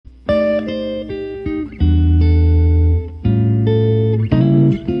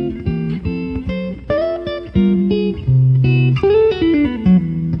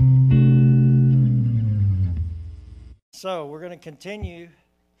So we're going to continue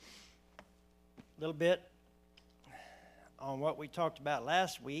a little bit on what we talked about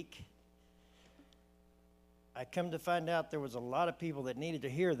last week. I come to find out there was a lot of people that needed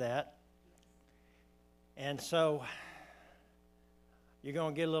to hear that. And so you're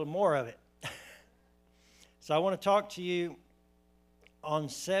going to get a little more of it. So I want to talk to you on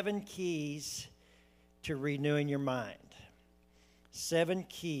 7 keys to renewing your mind. 7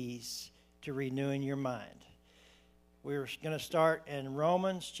 keys to renewing your mind. We're going to start in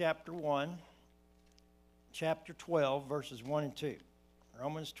Romans chapter 12, verses 1 and 2.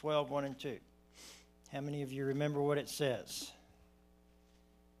 Romans 12, 1 and 2. How many of you remember what it says?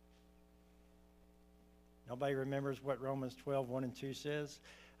 Nobody remembers what Romans 12, 1 and 2 says?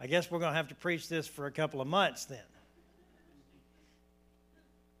 I guess we're going to have to preach this for a couple of months then.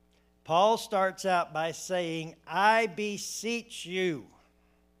 Paul starts out by saying, I beseech you.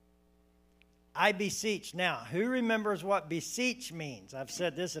 I beseech. Now, who remembers what beseech means? I've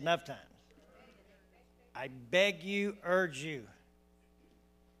said this enough times. I beg you, urge you.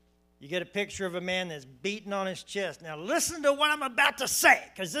 You get a picture of a man that's beating on his chest. Now, listen to what I'm about to say,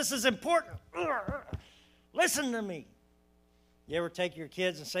 because this is important. Listen to me. You ever take your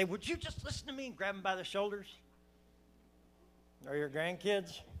kids and say, would you just listen to me, and grab them by the shoulders? Or your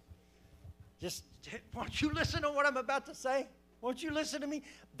grandkids? Just, won't you listen to what I'm about to say? Won't you listen to me?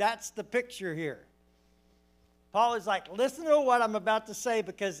 That's the picture here. Paul is like, listen to what I'm about to say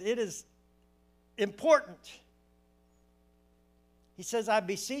because it is important. He says, I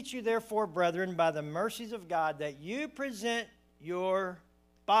beseech you therefore, brethren, by the mercies of God, that you present your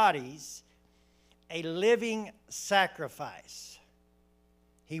bodies a living sacrifice.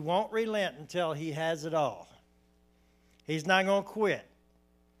 He won't relent until he has it all. He's not going to quit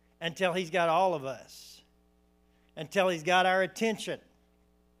until he's got all of us, until he's got our attention.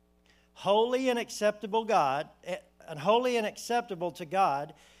 Holy and acceptable to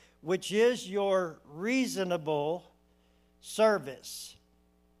God, which is your reasonable service.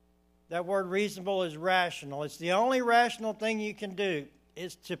 That word reasonable is rational. It's the only rational thing you can do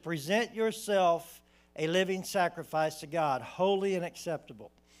is to present yourself a living sacrifice to God, holy and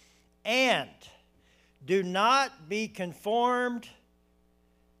acceptable. And do not be conformed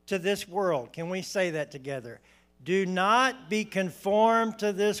to this world. Can we say that together? Do not be conformed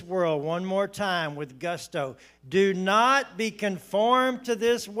to this world. One more time with gusto. Do not be conformed to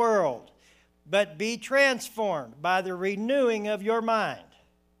this world, but be transformed by the renewing of your mind,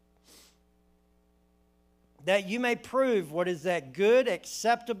 that you may prove what is that good,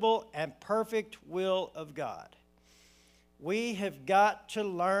 acceptable, and perfect will of God. We have got to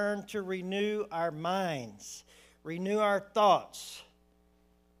learn to renew our minds, renew our thoughts.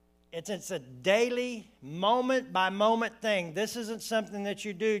 It's a daily, moment-by-moment thing. This isn't something that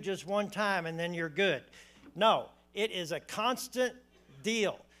you do just one time and then you're good. No, it is a constant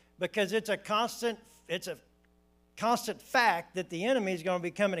deal because it's a constant fact that the enemy is going to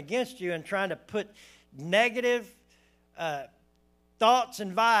be coming against you and trying to put negative thoughts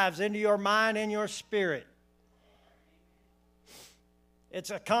and vibes into your mind and your spirit. It's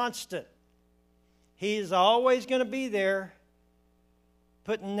a constant. He's always going to be there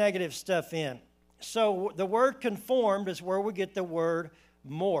putting negative stuff in. So the word conformed is where we get the word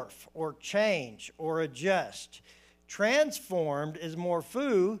morph or change or adjust. Transformed is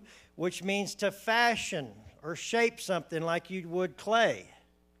morpho, which means to fashion or shape something like you would clay.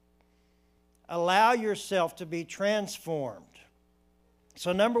 Allow yourself to be transformed.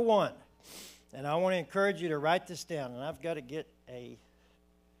 So number 1, and I want to encourage you to write this down, and I've got to get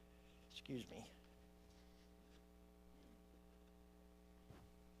excuse me.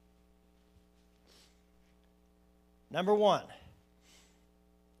 Number 1,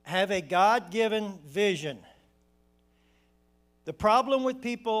 have a God-given vision. The problem with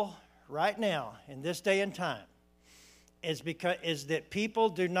people right now in this day and time is that people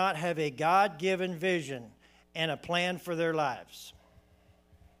do not have a God-given vision and a plan for their lives.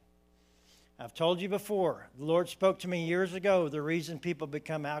 I've told you before, the Lord spoke to me years ago, the reason people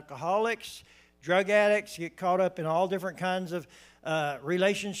become alcoholics, drug addicts, get caught up in all different kinds of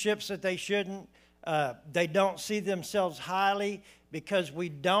relationships that they shouldn't. They don't see themselves highly because we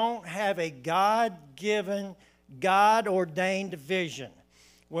don't have a God-given, God-ordained vision.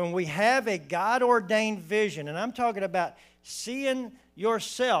 When we have a God-ordained vision, and I'm talking about seeing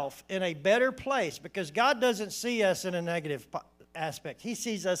yourself in a better place, because God doesn't see us in a negative aspect. He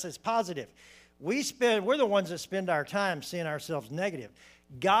sees us as positive. We're the ones that spend our time seeing ourselves negative.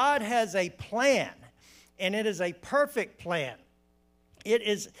 God has a plan, and it is a perfect plan.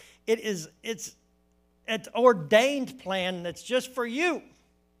 It's an ordained plan that's just for you.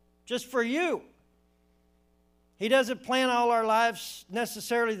 Just for you. He doesn't plan all our lives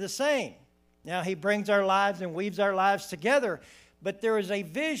necessarily the same. Now, He brings our lives and weaves our lives together, but there is a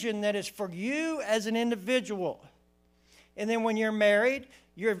vision that is for you as an individual. And then when you're married,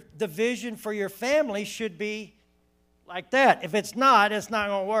 the vision for your family should be like that. If it's not, it's not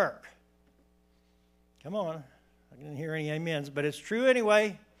going to work. Come on. I didn't hear any amens, but it's true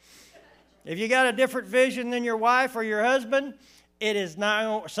anyway. If you got a different vision than your wife or your husband, it is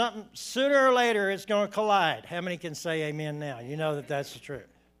not something, sooner or later it's going to collide. How many can say amen now? You know that that's the truth.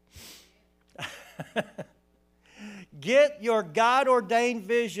 Get your God-ordained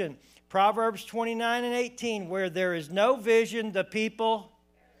vision. Proverbs 29:18, where there is no vision, the people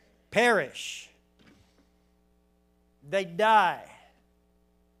perish. They die.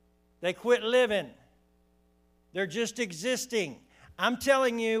 They quit living. They're just existing. I'm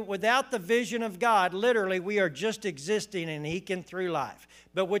telling you, without the vision of God, literally, we are just existing and eking through life.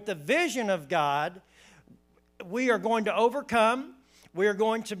 But with the vision of God, we are going to overcome. We are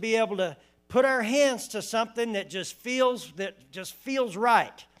going to be able to put our hands to something that just feels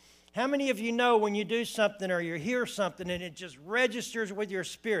right. How many of you know when you do something or you hear something and it just registers with your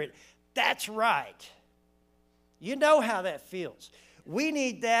spirit? That's right. You know how that feels. We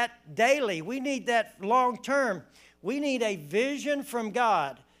need that daily. We need that long term. We need a vision from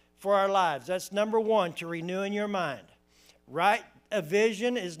God for our lives. That's number one, to renew in your mind. Write a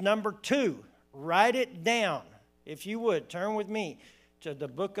vision is number two. Write it down. If you would, turn with me to the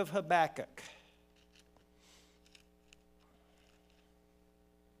book of Habakkuk.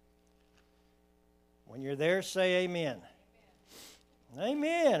 When you're there, say amen.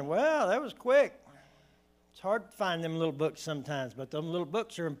 Amen. Well, that was quick. It's hard to find them little books sometimes, but them little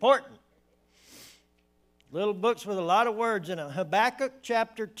books are important. Little books with a lot of words in them. Habakkuk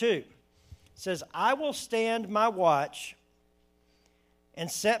chapter 2 says, I will stand my watch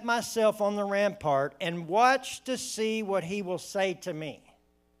and set myself on the rampart and watch to see what he will say to me.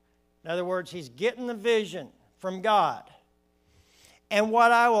 In other words, he's getting the vision from God. And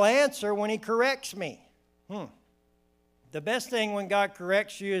what I will answer when he corrects me. The best thing when God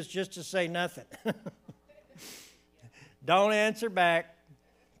corrects you is just to say nothing. Don't answer back.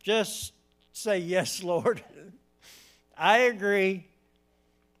 Just say, yes, Lord. I agree.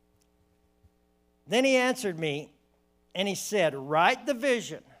 Then he answered me, and he said, write the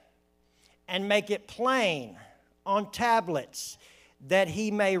vision and make it plain on tablets, that he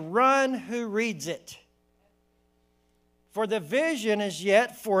may run who reads it. For the vision is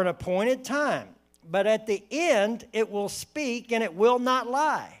yet for an appointed time, but at the end it will speak and it will not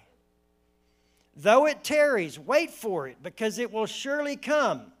lie. Though it tarries, wait for it, because it will surely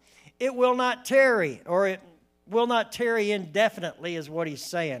come. It will not tarry, or it will not tarry indefinitely, is what he's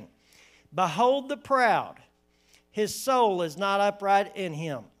saying. Behold the proud, his soul is not upright in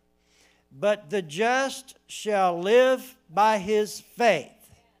him, but the just shall live by his faith.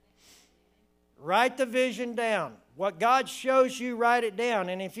 Write the vision down. What God shows you, write it down.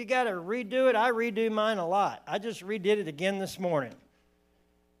 And if you got to redo it, I redo mine a lot. I just redid it again this morning.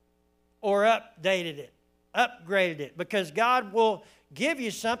 Or updated it, upgraded it. Because God will give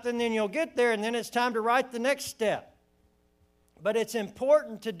you something, then you'll get there, and then it's time to write the next step. But it's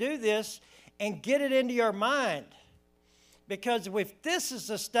important to do this and get it into your mind. Because if this is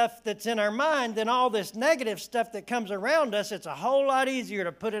the stuff that's in our mind, then all this negative stuff that comes around us, it's a whole lot easier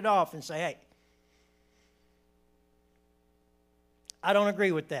to put it off and say, hey, I don't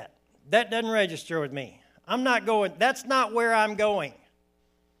agree with that. That doesn't register with me. I'm not going, that's not where I'm going.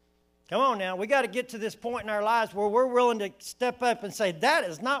 Come on now, we got to get to this point in our lives where we're willing to step up and say, that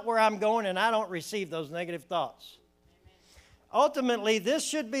is not where I'm going, and I don't receive those negative thoughts. Amen. Ultimately, this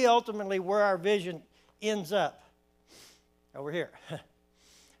should be ultimately where our vision ends up. Over here.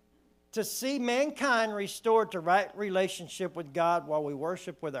 To see mankind restored to right relationship with God while we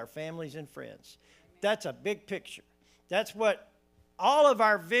worship with our families and friends. Amen. That's a big picture. That's what all of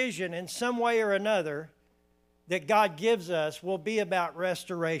our vision in some way or another that God gives us will be about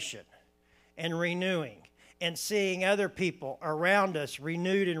restoration and renewing and seeing other people around us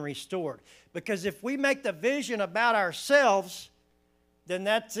renewed and restored. Because if we make the vision about ourselves, then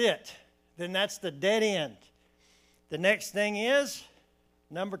that's it. Then that's the dead end. The next thing is,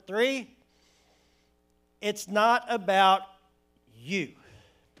 number 3, it's not about you.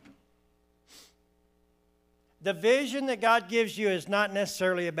 The vision that God gives you is not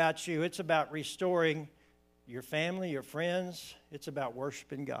necessarily about you. It's about restoring your family, your friends. It's about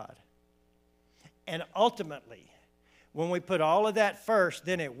worshiping God. And ultimately, when we put all of that first,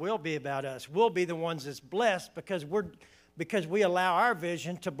 then it will be about us. We'll be the ones that's blessed because we allow our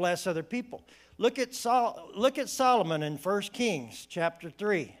vision to bless other people. Look at Solomon in 1 Kings chapter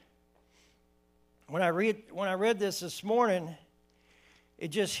 3. when I read this morning, it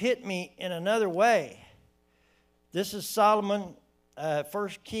just hit me in another way. This is Solomon, 1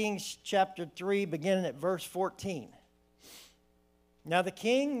 Kings chapter 3, beginning at verse 14. Now the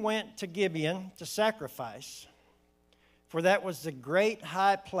king went to Gibeon to sacrifice, for that was the great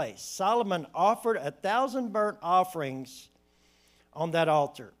high place. Solomon offered 1,000 burnt offerings on that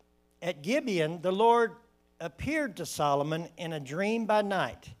altar. At Gibeon, the Lord appeared to Solomon in a dream by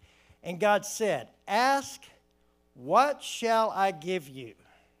night. And God said, "Ask, what shall I give you?"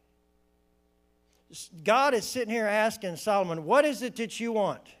 God is sitting here asking Solomon, what is it that you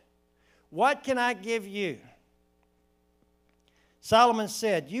want? What can I give you? Solomon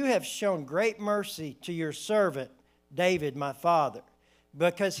said, "You have shown great mercy to your servant David, my father,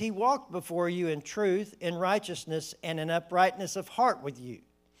 because he walked before you in truth, in righteousness, and in uprightness of heart with you.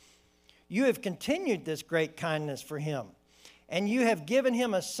 You have continued this great kindness for him, and you have given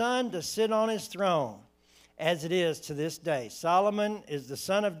him a son to sit on his throne, as it is to this day." Solomon is the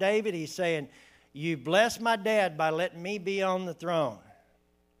son of David. He's saying, you blessed my dad by letting me be on the throne.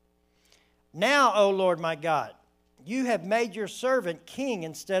 Now, O Lord my God, you have made your servant king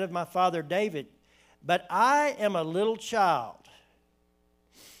instead of my father David, but I am a little child.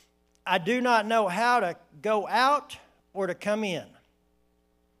 I do not know how to go out or to come in.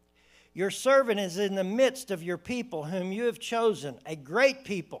 Your servant is in the midst of your people, whom you have chosen, a great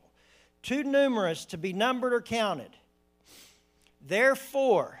people, too numerous to be numbered or counted.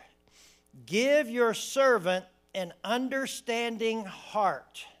 Therefore, give your servant an understanding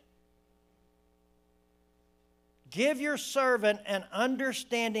heart. Give your servant an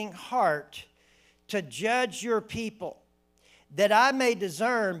understanding heart to judge your people, that I may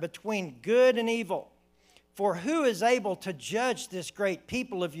discern between good and evil. For who is able to judge this great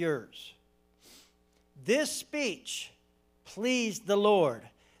people of yours? This speech pleased the Lord,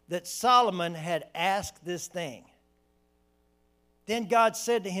 that Solomon had asked this thing. Then God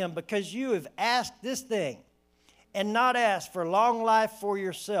said to him, because you have asked this thing, and not asked for long life for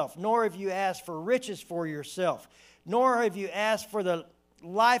yourself, nor have you asked for riches for yourself, nor have you asked for the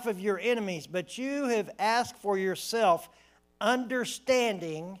life of your enemies, but you have asked for yourself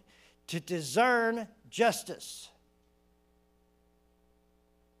understanding to discern justice.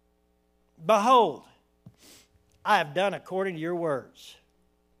 Behold, I have done according to your words.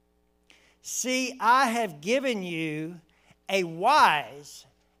 See, I have given you a wise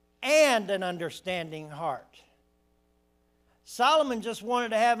and an understanding heart. Solomon just wanted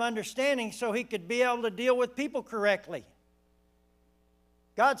to have understanding so he could be able to deal with people correctly.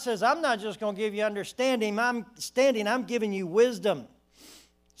 God says, I'm not just going to give you understanding, I'm giving you wisdom,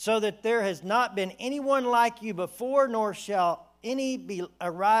 so that there has not been anyone like you before, nor shall any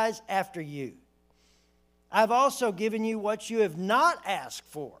arise after you. I've also given you what you have not asked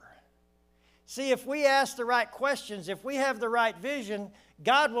for. See, if we ask the right questions, if we have the right vision,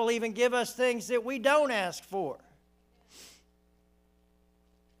 God will even give us things that we don't ask for.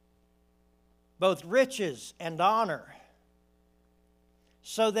 Both riches and honor,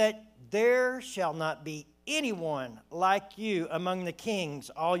 so that there shall not be anyone like you among the kings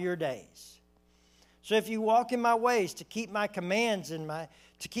all your days. So if you walk in my ways to keep my commands and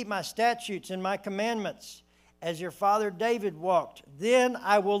to keep my statutes and my commandments, as your father David walked, then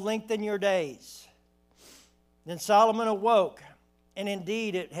I will lengthen your days. Then Solomon awoke, and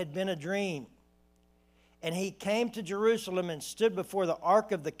indeed it had been a dream. And he came to Jerusalem and stood before the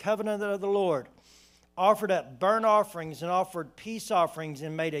ark of the covenant of the Lord, offered up burnt offerings and offered peace offerings,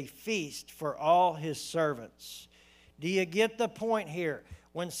 and made a feast for all his servants. Do you get the point here?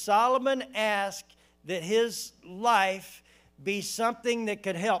 When Solomon asked that his life be something that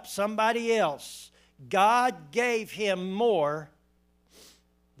could help somebody else, God gave him more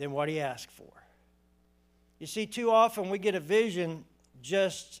than what he asked for. You see, too often we get a vision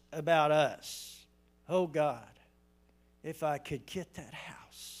just about us. Oh God, if I could get that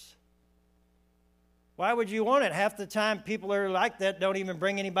house. Why would you want it? Half the time people that are like that don't even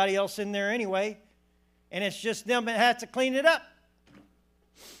bring anybody else in there anyway. And it's just them that have to clean it up.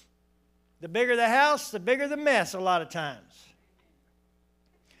 The bigger the house, the bigger the mess a lot of times.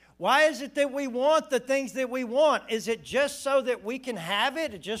 Why is it that we want the things that we want? Is it just so that we can have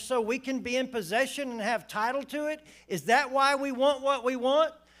it? Just so we can be in possession and have title to it? Is that why we want what we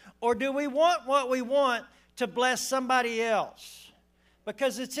want? Or do we want what we want to bless somebody else?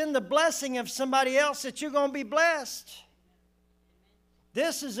 Because it's in the blessing of somebody else that you're going to be blessed.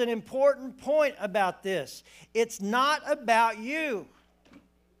 This is an important point about this. It's not about you.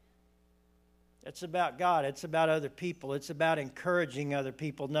 It's about God. It's about other people. It's about encouraging other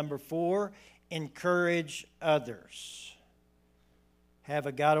people. Number 4, encourage others. Have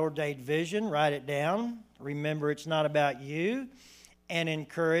a God-ordained vision. Write it down. Remember, it's not about you. And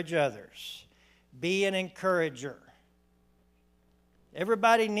encourage others. Be an encourager.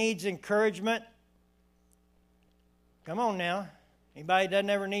 Everybody needs encouragement. Come on now. Anybody doesn't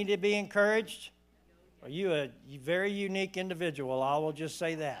ever need to be encouraged? Are you a very unique individual? I will just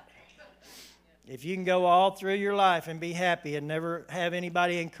say that. If you can go all through your life and be happy and never have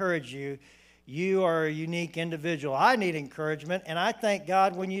anybody encourage you, you are a unique individual. I need encouragement, and I thank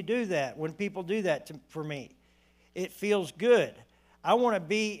God when you do that, when people do that for me. It feels good. I want to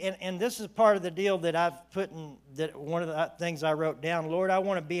be, and this is part of the deal that I've put in, that one of the things I wrote down. Lord, I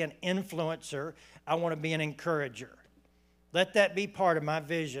want to be an influencer. I want to be an encourager. Let that be part of my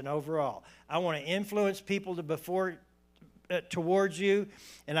vision overall. I want to influence people towards you,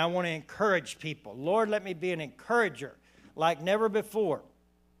 and I want to encourage people. Lord, let me be an encourager like never before.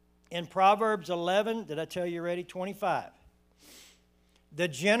 In Proverbs 11, did I tell you already? 25. The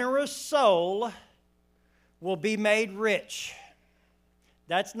generous soul will be made rich.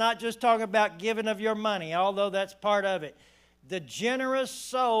 That's not just talking about giving of your money, although that's part of it. The generous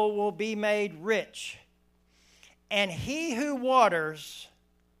soul will be made rich. And he who waters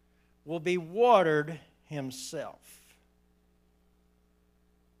will be watered himself.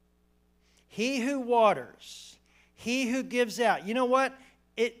 He who waters, he who gives out. You know what?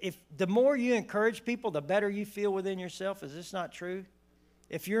 If the more you encourage people, the better you feel within yourself. Is this not true?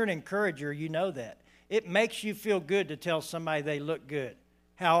 If you're an encourager, you know that. It makes you feel good to tell somebody they look good,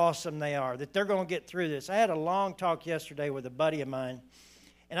 how awesome they are, that they're going to get through this. I had a long talk yesterday with a buddy of mine,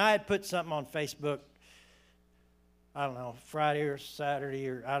 and I had put something on Facebook, I don't know, Friday or Saturday,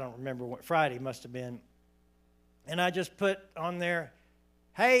 or I don't remember what, Friday must have been. And I just put on there,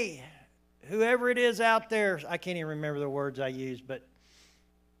 hey, whoever it is out there, I can't even remember the words I used, but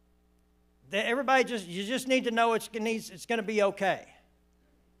everybody you just need to know it's going to be okay.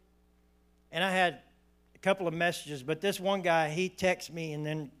 And I had a couple of messages, but this one guy, he texted me and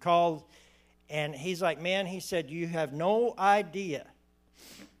then called, and he's like, man, he said, you have no idea.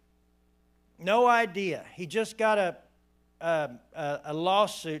 No idea. He just got a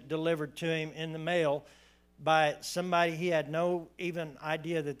lawsuit delivered to him in the mail by somebody he had no even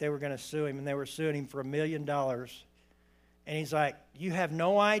idea that they were going to sue him, and they were suing him for $1 million. And he's like, you have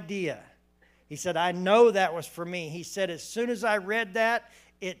no idea. He said, I know that was for me. He said, as soon as I read that,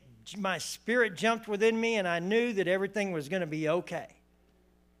 my spirit jumped within me, and I knew that everything was going to be okay.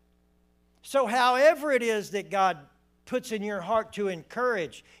 So however it is that God puts in your heart to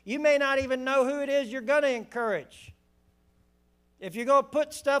encourage, you may not even know who it is you're going to encourage. If you're going to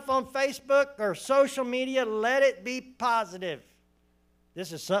put stuff on Facebook or social media, let it be positive.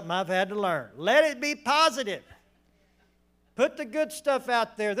 This is something I've had to learn. Let it be positive. Put the good stuff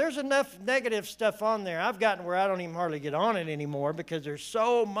out there. There's enough negative stuff on there. I've gotten where I don't even hardly get on it anymore because there's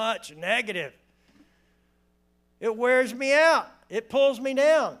so much negative. It wears me out. It pulls me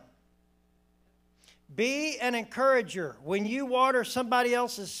down. Be an encourager. When you water somebody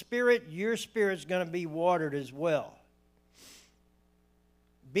else's spirit, your spirit's going to be watered as well.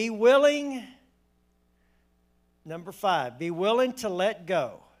 Be willing, number 5, be willing to let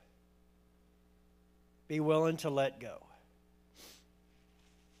go. Be willing to let go.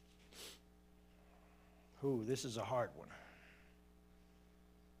 Ooh, this is a hard one.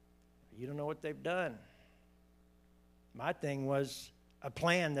 You don't know what they've done. My thing was a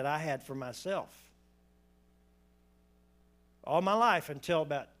plan that I had for myself. All my life until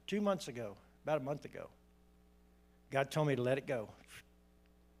about 2 months ago, about a month ago. God told me to let it go.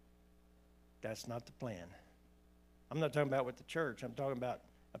 That's not the plan. I'm not talking about with the church. I'm talking about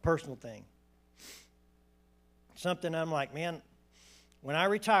a personal thing. Something I'm like, man, when I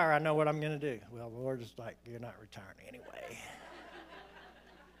retire, I know what I'm going to do. Well, the Lord is like, you're not retiring anyway.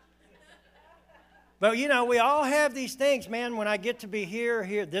 But, you know, we all have these things, man. When I get to be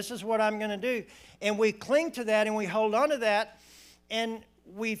here, this is what I'm going to do. And we cling to that and we hold on to that. And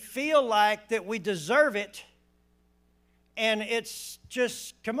we feel like that we deserve it. And it's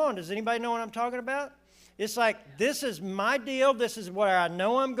just, come on, does anybody know what I'm talking about? It's like, this is my deal. This is where I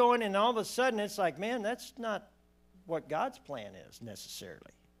know I'm going. And all of a sudden, it's like, man, that's not what God's plan is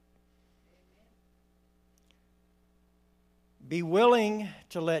necessarily. Be willing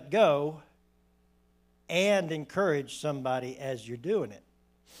to let go and encourage somebody as you're doing it.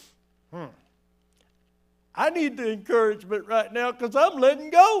 I need the encouragement right now because I'm letting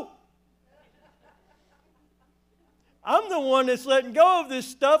go. I'm the one that's letting go of this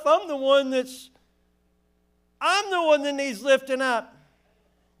stuff. I'm the one that needs lifting up.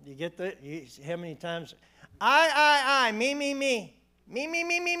 You get that? How many times? I, me. Me.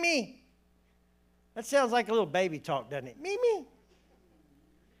 That sounds like a little baby talk, doesn't it? Me.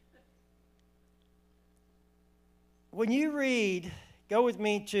 when you read, go with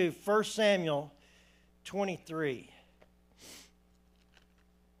me to 1 Samuel 23.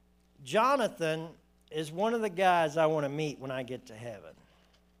 Jonathan is one of the guys I want to meet when I get to heaven.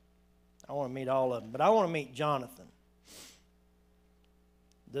 I want to meet all of them, but I want to meet Jonathan,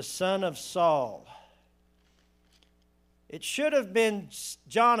 the son of Saul. It should have been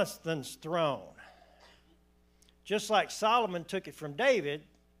Jonathan's throne. Just like Solomon took it from David,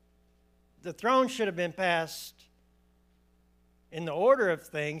 the throne should have been passed in the order of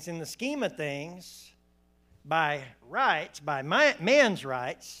things, in the scheme of things, by rights, by man's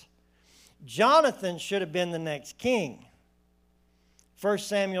rights. Jonathan should have been the next king. 1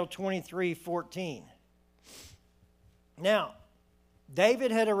 Samuel 23:14. Now,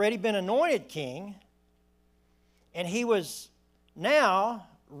 David had already been anointed king, and he was now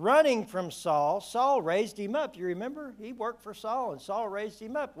running from Saul. Saul raised him up. You remember? He worked for Saul, and Saul raised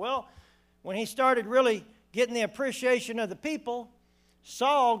him up. Well, when he started really getting the appreciation of the people,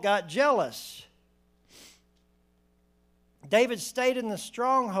 Saul got jealous. David stayed in the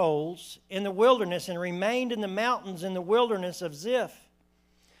strongholds in the wilderness and remained in the mountains in the wilderness of Ziph.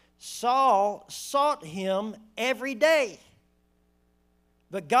 Saul sought him every day,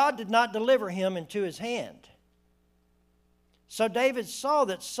 but God did not deliver him into his hand. So David saw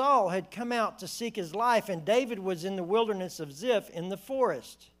that Saul had come out to seek his life, and David was in the wilderness of Ziph in the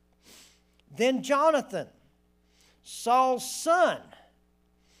forest. Then Jonathan, Saul's son,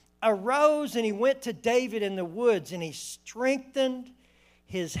 arose and he went to David in the woods, and he strengthened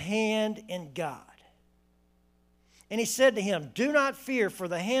his hand in God. And he said to him, "Do not fear, for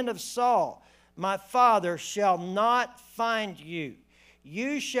the hand of Saul, my father, shall not find you.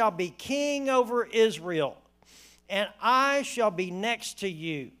 You shall be king over Israel, and I shall be next to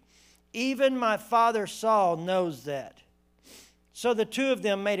you. Even my father Saul knows that." So the two of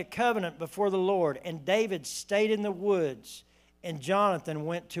them made a covenant before the Lord, and David stayed in the woods, and Jonathan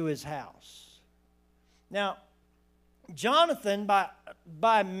went to his house. Now, Jonathan,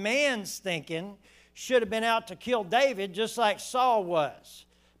 by man's thinking, should have been out to kill David just like Saul was,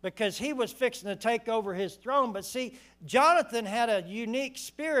 because he was fixing to take over his throne. But see, Jonathan had a unique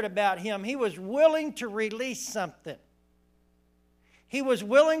spirit about him. He was willing to release something. He was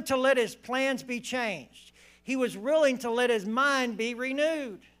willing to let his plans be changed. He was willing to let his mind be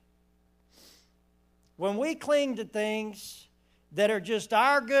renewed. When we cling to things that are just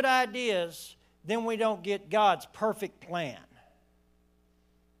our good ideas, then we don't get God's perfect plan.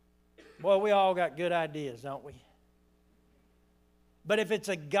 Boy, we all got good ideas, don't we? But if it's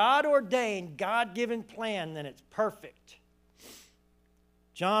a God-ordained, God-given plan, then it's perfect.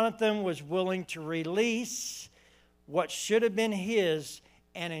 Jonathan was willing to release what should have been his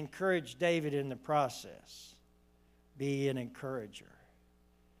and encourage David in the process. Be an encourager.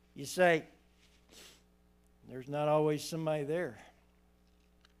 You say, there's not always somebody there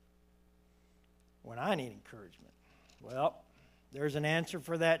when I need encouragement. Well, there's an answer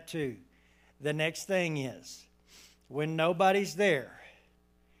for that too. The next thing is, when nobody's there,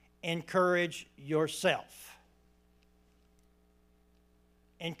 encourage yourself.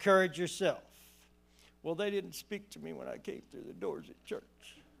 Encourage yourself. Well, they didn't speak to me when I came through the doors at church.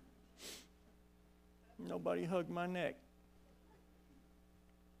 Nobody hugged my neck.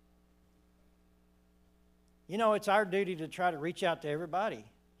 You know, it's our duty to try to reach out to everybody.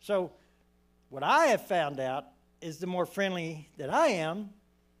 So what I have found out is the more friendly that I am,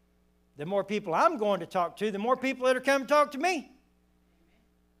 the more people I'm going to talk to, the more people that are coming to talk to me.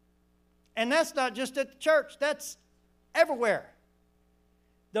 And that's not just at the church. That's everywhere.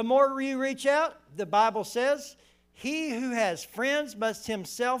 The more you reach out, the Bible says, he who has friends must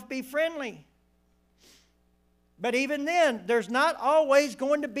himself be friendly. But even then, there's not always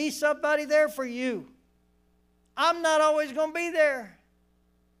going to be somebody there for you. I'm not always going to be there.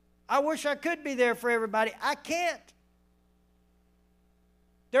 I wish I could be there for everybody. I can't.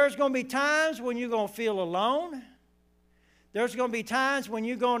 There's going to be times when you're going to feel alone. There's going to be times when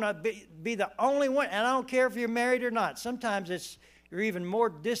you're going to be the only one. And I don't care if you're married or not. Sometimes you're even more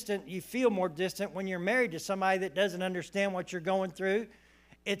distant. You feel more distant when you're married to somebody that doesn't understand what you're going through.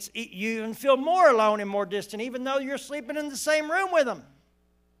 You even feel more alone and more distant, even though you're sleeping in the same room with them.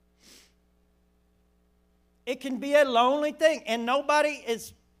 It can be a lonely thing. And nobody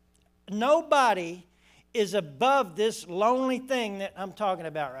is above this lonely thing that I'm talking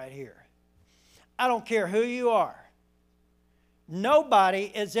about right here. I don't care who you are.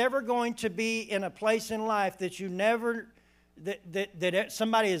 Nobody is ever going to be in a place in life that you never, that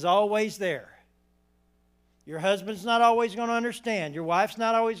somebody is always there. Your husband's not always going to understand. Your wife's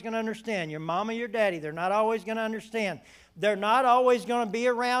not always going to understand. Your mama, your daddy, they're not always going to understand. They're not always going to be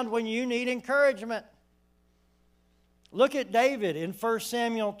around when you need encouragement. Look at David in 1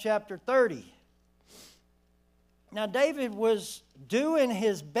 Samuel chapter 30. Now, David was doing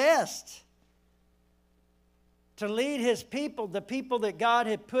his best to lead his people, the people that God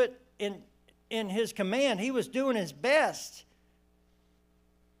had put in his command. He was doing his best.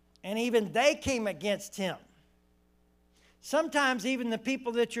 And even they came against him. Sometimes even the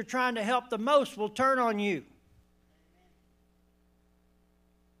people that you're trying to help the most will turn on you.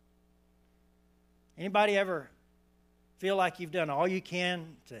 Anybody ever feel like you've done all you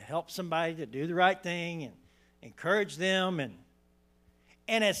can to help somebody to do the right thing and encourage them, and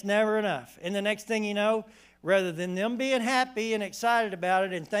it's never enough? And the next thing you know, rather than them being happy and excited about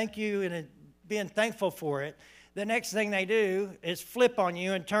it and thank you and being thankful for it, the next thing they do is flip on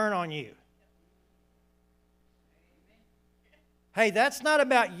you and turn on you. Hey, that's not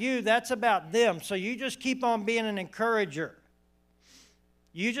about you, that's about them. So you just keep on being an encourager.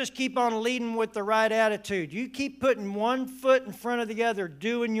 You just keep on leading with the right attitude. You keep putting one foot in front of the other,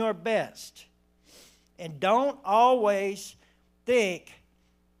 doing your best. And don't always think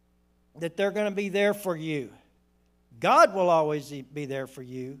that they're going to be there for you. God will always be there for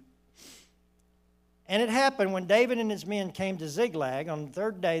you. And it happened when David and his men came to Ziklag on the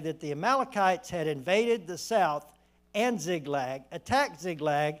third day that the Amalekites had invaded the south and Ziklag, attacked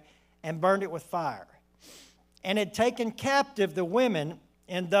Ziklag, and burned it with fire, and had taken captive the women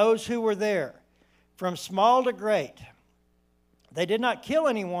and those who were there, from small to great. They did not kill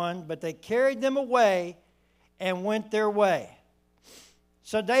anyone, but they carried them away and went their way.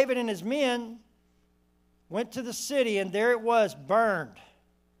 So David and his men went to the city, and there it was, burned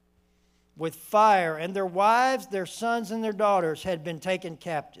with fire, and their wives, their sons, and their daughters had been taken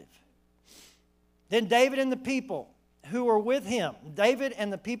captive. Then David and the people who were with him,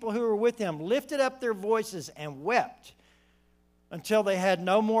 lifted up their voices and wept until they had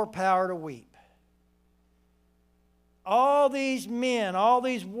no more power to weep. All these men, all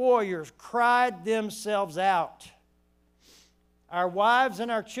these warriors cried themselves out. Our wives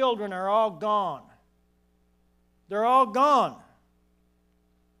and our children are all gone. They're all gone.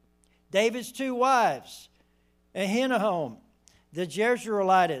 David's two wives, Ahinoam, the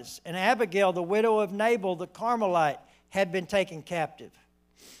Jezreelitess, and Abigail, the widow of Nabal, the Carmelite, had been taken captive.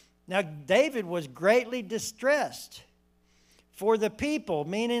 Now David was greatly distressed, for the people,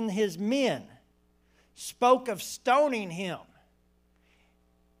 meaning his men, spoke of stoning him.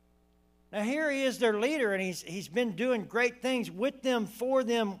 Now here he is, their leader, and he's been doing great things with them, for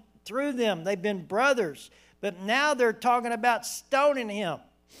them, through them. They've been brothers. But now they're talking about stoning him,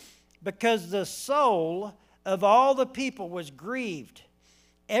 because the soul of all the people was grieved,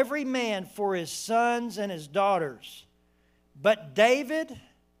 every man for his sons and his daughters. But David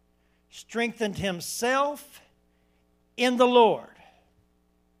strengthened himself in the Lord.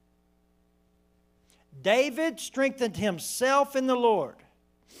 David strengthened himself in the Lord.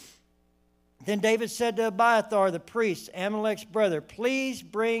 Then David said to Abiathar the priest, Amalek's brother, please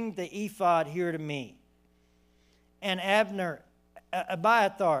bring the ephod here to me. And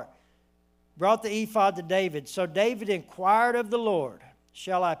Abiathar brought the ephod to David. So David inquired of the Lord,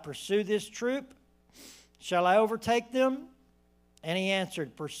 shall I pursue this troop? Shall I overtake them? And he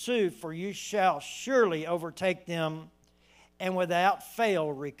answered, pursue, for you shall surely overtake them, and without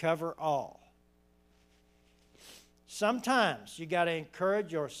fail recover all. Sometimes you got to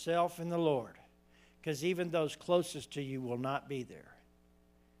encourage yourself in the Lord, because even those closest to you will not be there.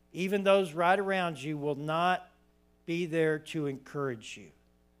 Even those right around you will not be there to encourage you.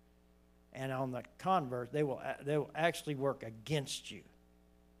 And on the converse, they will actually work against you.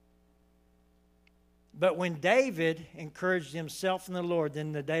 But when David encouraged himself in the Lord,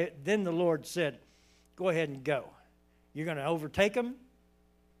 then the Lord said, go ahead and go. You're going to overtake them.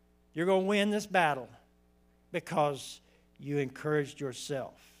 You're going to win this battle because you encouraged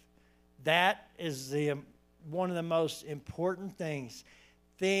yourself. That is one of the most important things.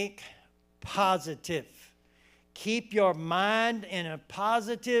 Think positive. Keep your mind in a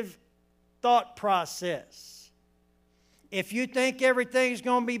positive thought process. If you think everything's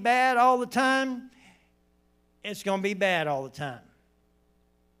going to be bad all the time, it's going to be bad all the time.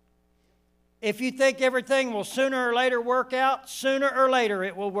 If you think everything will sooner or later work out, sooner or later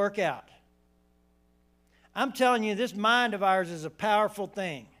it will work out. I'm telling you, this mind of ours is a powerful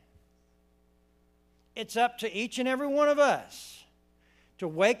thing. It's up to each and every one of us to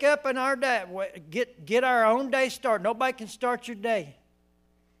wake up in our day, get our own day started. Nobody can start your day.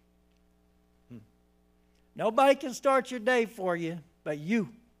 Nobody can start your day for you but you.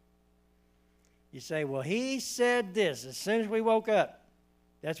 You say, well, he said this as soon as we woke up.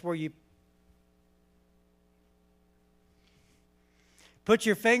 That's where you put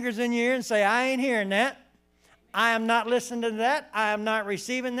your fingers in your ear and say, I ain't hearing that. I am not listening to that. I am not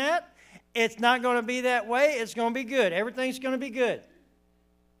receiving that. It's not going to be that way. It's going to be good. Everything's going to be good.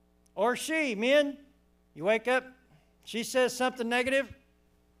 Or she, men, you wake up, she says something negative.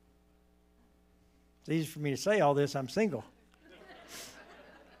 It's easy for me to say all this. I'm single.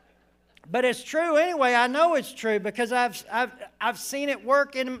 But it's true anyway. I know it's true because I've seen it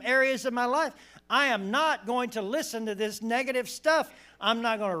work in areas of my life. I am not going to listen to this negative stuff. I'm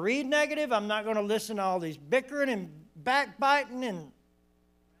not going to read negative. I'm not going to listen to all these bickering and backbiting and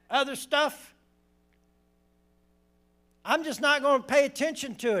other stuff. I'm just not going to pay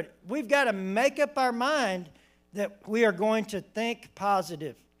attention to it. We've got to make up our mind that we are going to think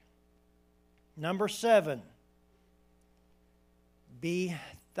positive. Number 7, be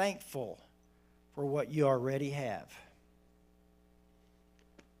thankful for what you already have.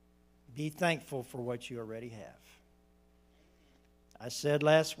 Be thankful for what you already have. I said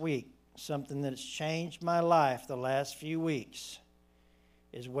last week, something that's changed my life the last few weeks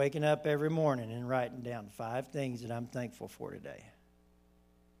is waking up every morning and writing down 5 things that I'm thankful for today.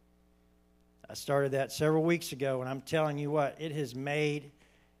 I started that several weeks ago, and I'm telling you what, it has made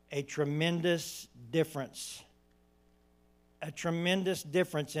a tremendous difference. A tremendous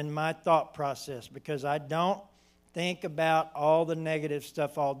difference in my thought process because I don't think about all the negative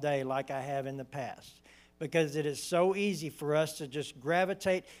stuff all day like I have in the past. Because it is so easy for us to just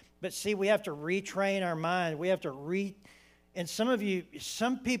gravitate. But see, we have to retrain our mind. We have to and some of you,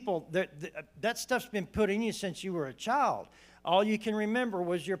 some people, that stuff's been put in you since you were a child. All you can remember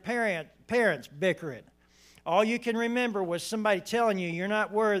was your parents bickering. All you can remember was somebody telling you you're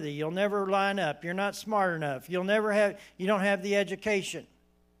not worthy, you'll never line up, you're not smart enough, you don't have the education.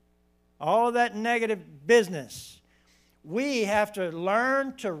 All of that negative business. We have to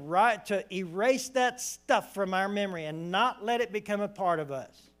learn to erase that stuff from our memory and not let it become a part of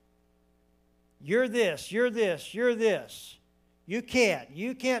us. You're this, you're this, you're this. You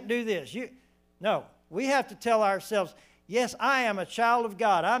can't do this. No, we have to tell ourselves, yes, I am a child of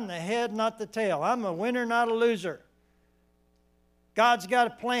God. I'm the head, not the tail. I'm a winner, not a loser. God's got a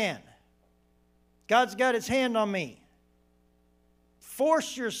plan. God's got His hand on me.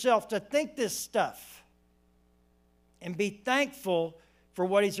 Force yourself to think this stuff and be thankful for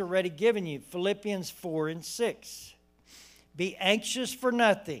what He's already given you. Philippians 4:6. Be anxious for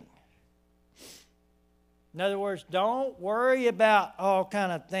nothing. In other words, don't worry about all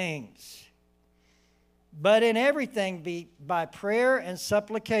kind of things. But in everything, be by prayer and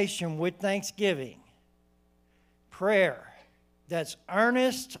supplication with thanksgiving. Prayer. That's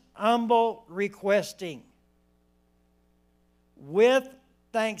earnest, humble requesting. With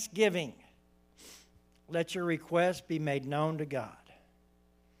thanksgiving. Let your request be made known to God.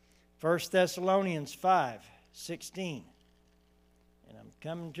 1 Thessalonians 5:16. And I'm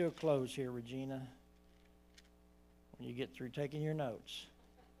coming to a close here, Regina. When you get through taking your notes.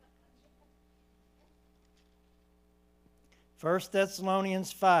 1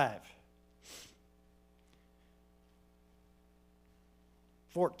 Thessalonians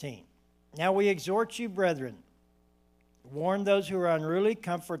 5:14. Now we exhort you, brethren, warn those who are unruly,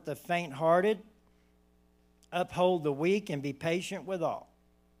 comfort the faint-hearted, uphold the weak, and be patient with all.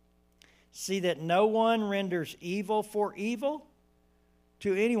 See that no one renders evil for evil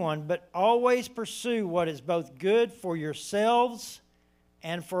to anyone, but always pursue what is both good for yourselves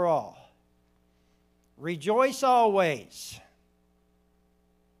and for all. Rejoice always.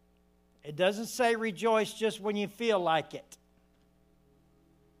 It doesn't say rejoice just when you feel like it.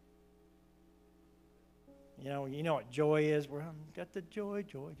 You know what joy is? Well, I've got the joy.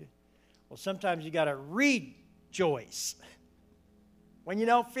 Well, sometimes you got to rejoice. When you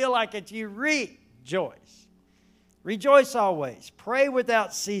don't feel like it, you rejoice. Rejoice always. Pray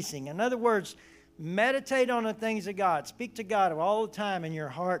without ceasing. In other words, meditate on the things of God. Speak to God all the time in your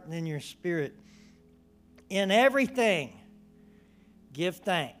heart and in your spirit. In everything, give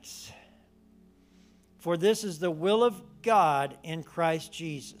thanks. For this is the will of God in Christ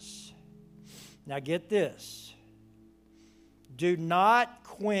Jesus. Now get this. Do not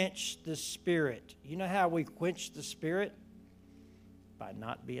quench the Spirit. You know how we quench the Spirit? By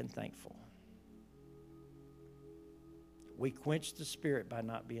not being thankful. We quench the Spirit by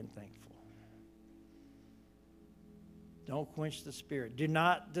not being thankful. Don't quench the Spirit. Do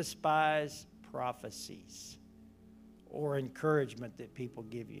not despise prophecies or encouragement that people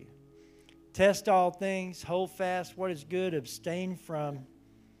give you. Test all things, hold fast what is good, abstain from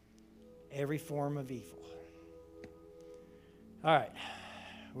every form of evil. All right,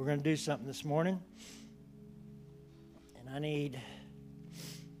 we're going to do something this morning. And I need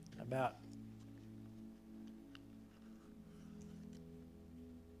about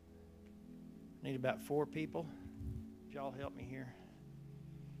 4 people. Would y'all help me here?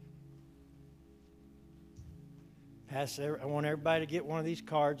 I want everybody to get one of these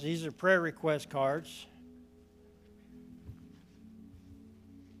cards. These are prayer request cards.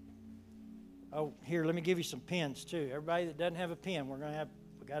 Oh, here, let me give you some pens too. Everybody that doesn't have a pen, we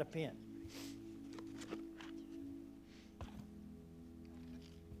got a pen.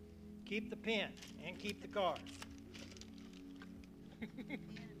 Keep the pen and keep the card.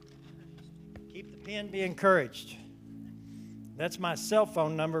 Keep the pen, be encouraged. That's my cell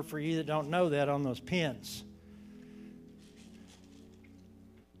phone number for you that don't know that on those pens.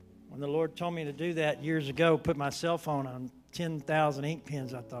 When the Lord told me to do that years ago, put my cell phone on 10,000 ink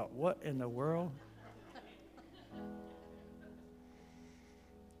pens, I thought, what in the world?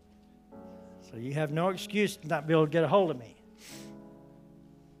 So you have no excuse to not be able to get a hold of me.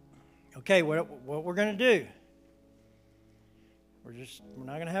 Okay, what we're going to do, we're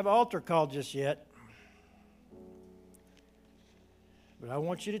not going to have an altar call just yet. But I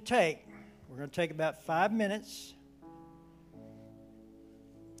want you to we're going to take about 5 minutes.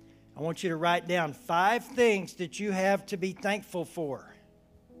 I want you to write down 5 things that you have to be thankful for.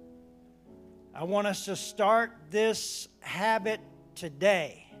 I want us to start this habit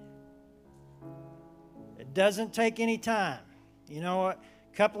today. It doesn't take any time. You know what?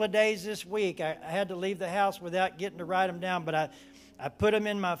 A couple of days this week, I had to leave the house without getting to write them down, but I put them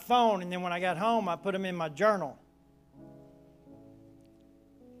in my phone, and then when I got home, I put them in my journal.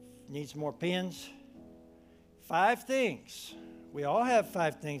 Need some more pens? 5 things. We all have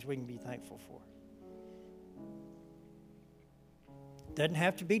 5 things we can be thankful for. Doesn't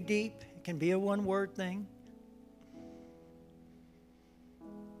have to be deep. It can be a one-word thing.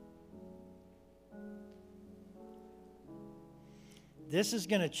 This is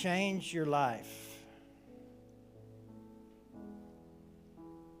going to change your life.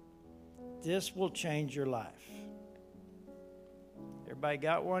 This will change your life. Everybody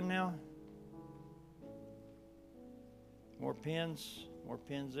got one now? More pens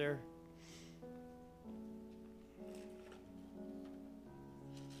there.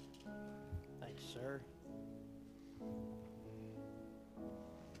 Thanks, sir.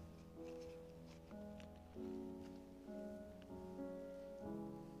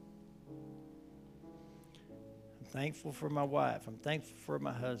 I'm thankful for my wife. I'm thankful for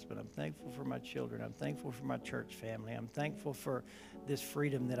my husband. I'm thankful for my children. I'm thankful for my church family. I'm thankful for this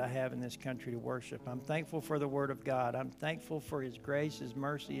freedom that I have in this country to worship. I'm thankful for the Word of God. I'm thankful for His grace, His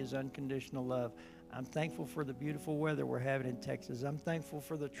mercy, His unconditional love. I'm thankful for the beautiful weather we're having in Texas. I'm thankful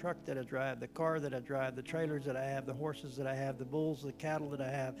for the truck that I drive, the car that I drive, the trailers that I have, the horses that I have, the bulls, the cattle that I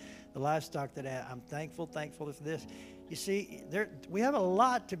have, the livestock that I have. I'm thankful for this. You see, we have a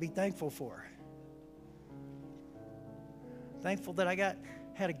lot to be thankful for. Thankful that I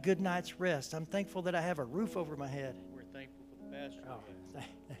had a good night's rest. I'm thankful that I have a roof over my head. We're thankful for the pastor. Oh,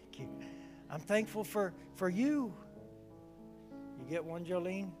 thank you. I'm thankful for you. You get one,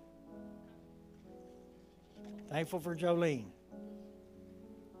 Jolene? Thankful for Jolene.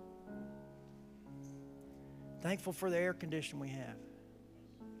 Thankful for the air conditioning we have.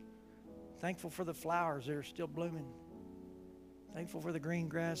 Thankful for the flowers that are still blooming. Thankful for the green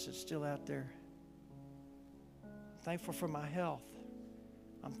grass that's still out there. Thankful for my health.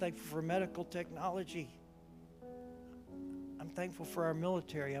 I'm thankful for medical technology. I'm thankful for our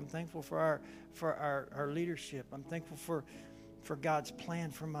military. I'm thankful for our leadership. I'm thankful for God's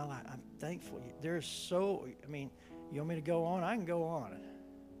plan for my life. I'm thankful. You want me to go on? I can go on.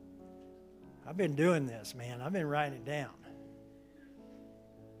 I've been doing this, man. I've been writing it down.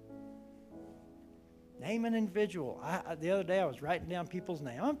 Name an individual. The other day I was writing down people's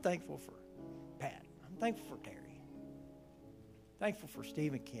names. I'm thankful for Pat. I'm thankful for Terry. Thankful for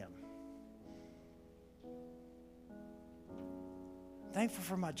Steve and Kim. Thankful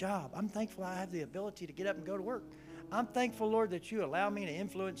for my job. I'm thankful I have the ability to get up and go to work. I'm thankful, Lord, that you allow me to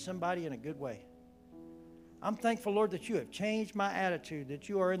influence somebody in a good way. I'm thankful, Lord, that you have changed my attitude, that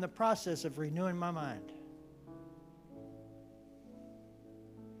you are in the process of renewing my mind.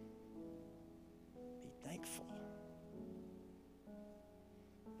 Be thankful.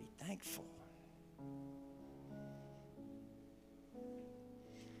 Be thankful.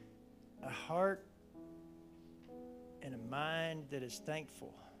 A heart and a mind that is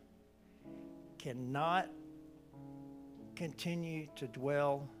thankful cannot continue to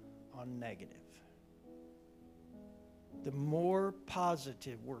dwell on negative. The more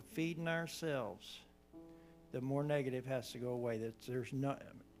positive we're feeding ourselves, the more negative has to go away.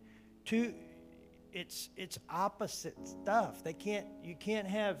 It's opposite stuff. You can't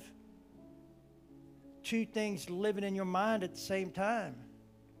have 2 things living in your mind at the same time.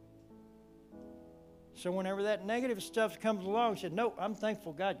 So whenever that negative stuff comes along, I said, no, I'm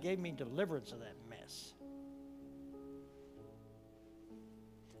thankful God gave me deliverance of that mess.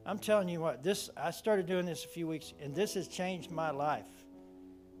 I'm telling you what, I started doing this a few weeks, and this has changed my life.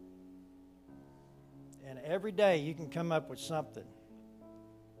 And every day you can come up with something.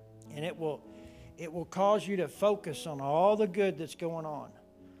 And it will cause you to focus on all the good that's going on.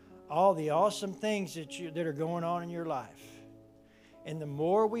 All the awesome things that are going on in your life. And the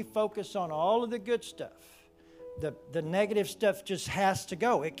more we focus on all of the good stuff, the negative stuff just has to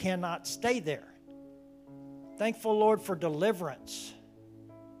go. It cannot stay there. Thankful, Lord, for deliverance.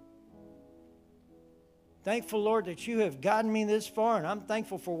 Thankful, Lord, that you have gotten me this far, and I'm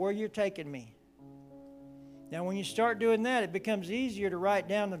thankful for where you're taking me. Now, when you start doing that, it becomes easier to write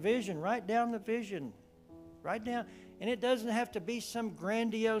down the vision. Write down the vision. Write down, and it doesn't have to be some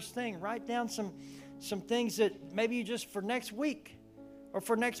grandiose thing. Write down some things that maybe you just for next week or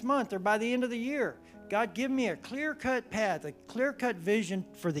for next month or by the end of the year. God, give me a clear-cut path, a clear-cut vision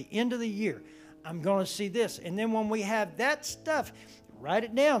for the end of the year. I'm going to see this. And then when we have that stuff, write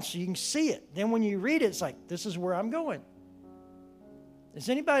it down so you can see it. Then when you read it, it's like, this is where I'm going.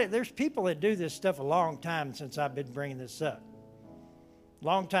 There's people that do this stuff a long time since I've been bringing this up.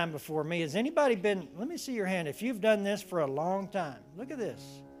 Long time before me. Has anybody been, let me see your hand, if you've done this for a long time. Look at this.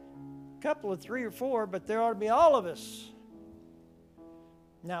 A couple of 3 or 4, but there ought to be all of us.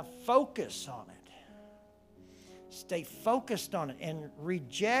 Now focus on it. Stay focused on it and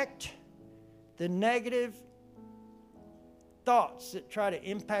reject the negative thoughts that try to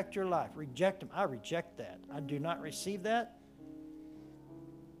impact your life. Reject them. I reject that. I do not receive that.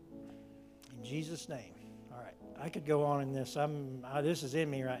 In Jesus' name. All right. I could go on in this. This is in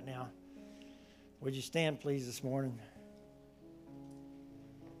me right now. Would you stand, please, this morning?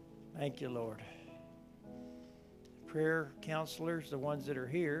 Thank you, Lord. Prayer counselors, the ones that are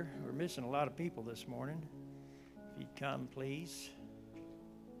here, we're missing a lot of people this morning. If you'd come, please.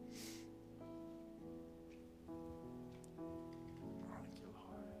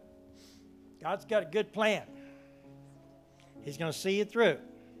 God's got a good plan. He's going to see you through.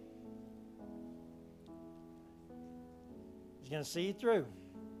 He's going to see you through.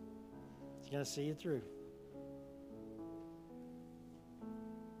 He's going to see you through.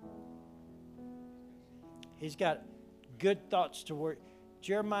 He's got good thoughts toward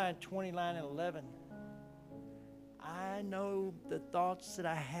Jeremiah 29:11. I know the thoughts that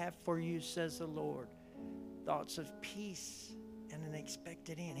I have for you, says the Lord. Thoughts of peace and an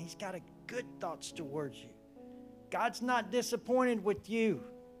expected end. He's got a good thoughts towards you. God's not disappointed with you.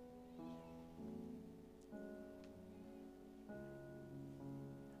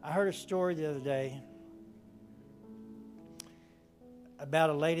 I heard a story the other day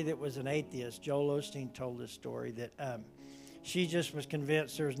about a lady that was an atheist. Joel Osteen told this story that she just was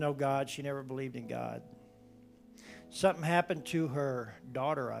convinced there was no God. She never believed in God. Something happened to her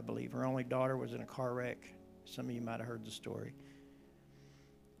daughter, I believe. Her only daughter was in a car wreck. Some of you might have heard the story.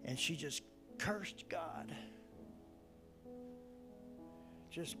 And she just cursed God.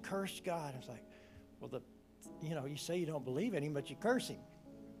 Just cursed God. I was like, well, you say you don't believe in him, but you curse him.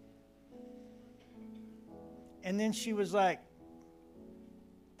 And then she was like,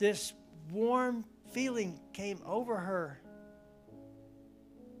 this warm feeling came over her.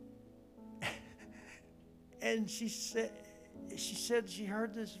 And she said she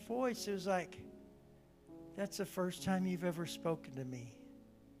heard this voice. It was like, that's the first time you've ever spoken to me.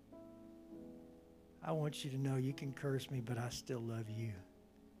 I want you to know you can curse me, but I still love you.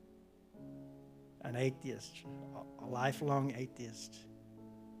 An atheist, a lifelong atheist.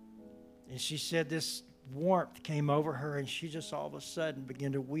 And she said this warmth came over her, and she just all of a sudden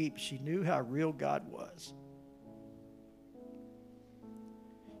began to weep. She knew how real God was.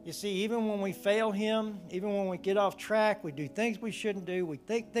 You see, even when we fail him, even when we get off track, we do things we shouldn't do, we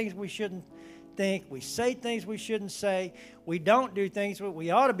think things we shouldn't think, we say things we shouldn't say, we don't do things what we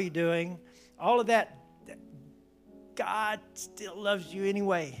ought to be doing, all of that, God still loves you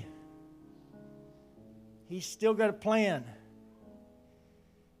anyway. He's still got a plan.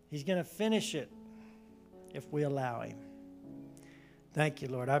 He's going to finish it if we allow him. Thank you,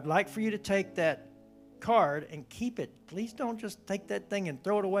 Lord. I'd like for you to take that card and keep it. Please don't just take that thing and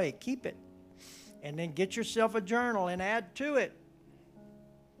throw it away. Keep it. And then get yourself a journal and add to it.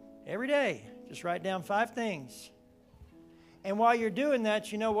 Every day, just write down 5 things. And while you're doing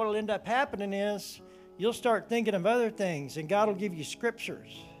that, you know what will end up happening is you'll start thinking of other things, and God will give you scriptures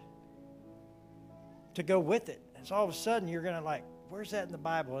to go with it. And so all of a sudden, you're going to like, where's that in the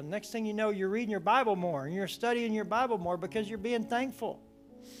Bible? And next thing you know, you're reading your Bible more, and you're studying your Bible more because you're being thankful.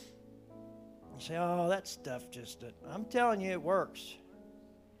 You say, oh, that stuff I'm telling you, it works.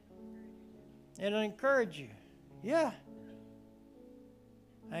 It'll encourage you. Yeah.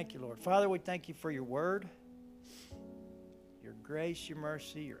 Thank you, Lord. Father, we thank you for your word, your grace, your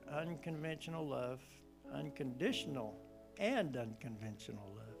mercy, your unconventional love, unconditional and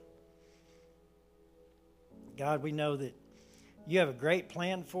unconventional love. God, we know that you have a great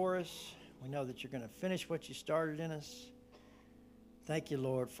plan for us. We know that you're going to finish what you started in us. Thank you,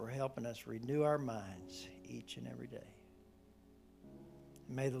 Lord, for helping us renew our minds each and every day.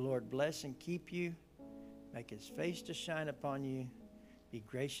 May the Lord bless and keep you, make his face to shine upon you, be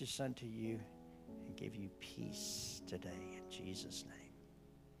gracious unto you, and give you peace today in Jesus' name.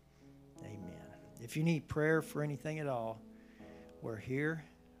 Amen. If you need prayer for anything at all, we're here.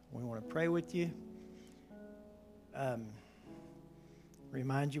 We want to pray with you.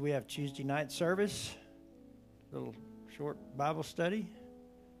 Remind you we have Tuesday night service, little short Bible study.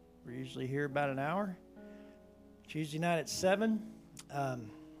 We're usually here about an hour. Tuesday night at 7.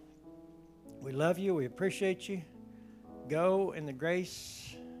 We love you. We appreciate you. Go in the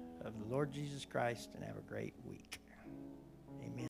grace of the Lord Jesus Christ and have a great week.